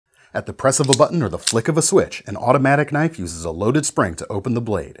At the press of a button or the flick of a switch, an automatic knife uses a loaded spring to open the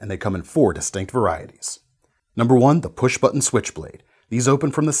blade, and they come in 4 distinct varieties. Number 1, the push-button Switchblade. These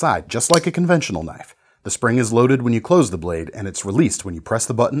open from the side, just like a conventional knife. The spring is loaded when you close the blade, and it's released when you press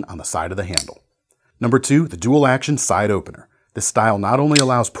the button on the side of the handle. Number 2, the dual-action side opener. This style not only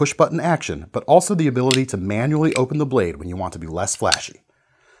allows push-button action, but also the ability to manually open the blade when you want to be less flashy.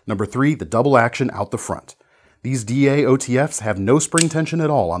 Number 3, the double-action out the front. These DA OTFs have no spring tension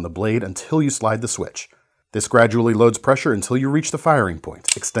at all on the blade until you slide the switch. This gradually loads pressure until you reach the firing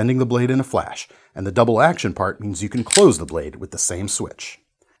point, extending the blade in a flash, and the double-action part means you can close the blade with the same switch.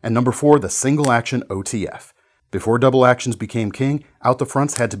 And number 4, the single-action OTF. Before double actions became king, out the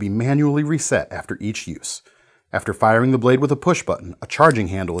fronts had to be manually reset after each use. After firing the blade with a push button, a charging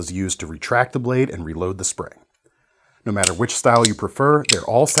handle is used to retract the blade and reload the spring. No matter which style you prefer, they're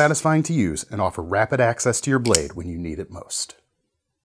all satisfying to use and offer rapid access to your blade when you need it most.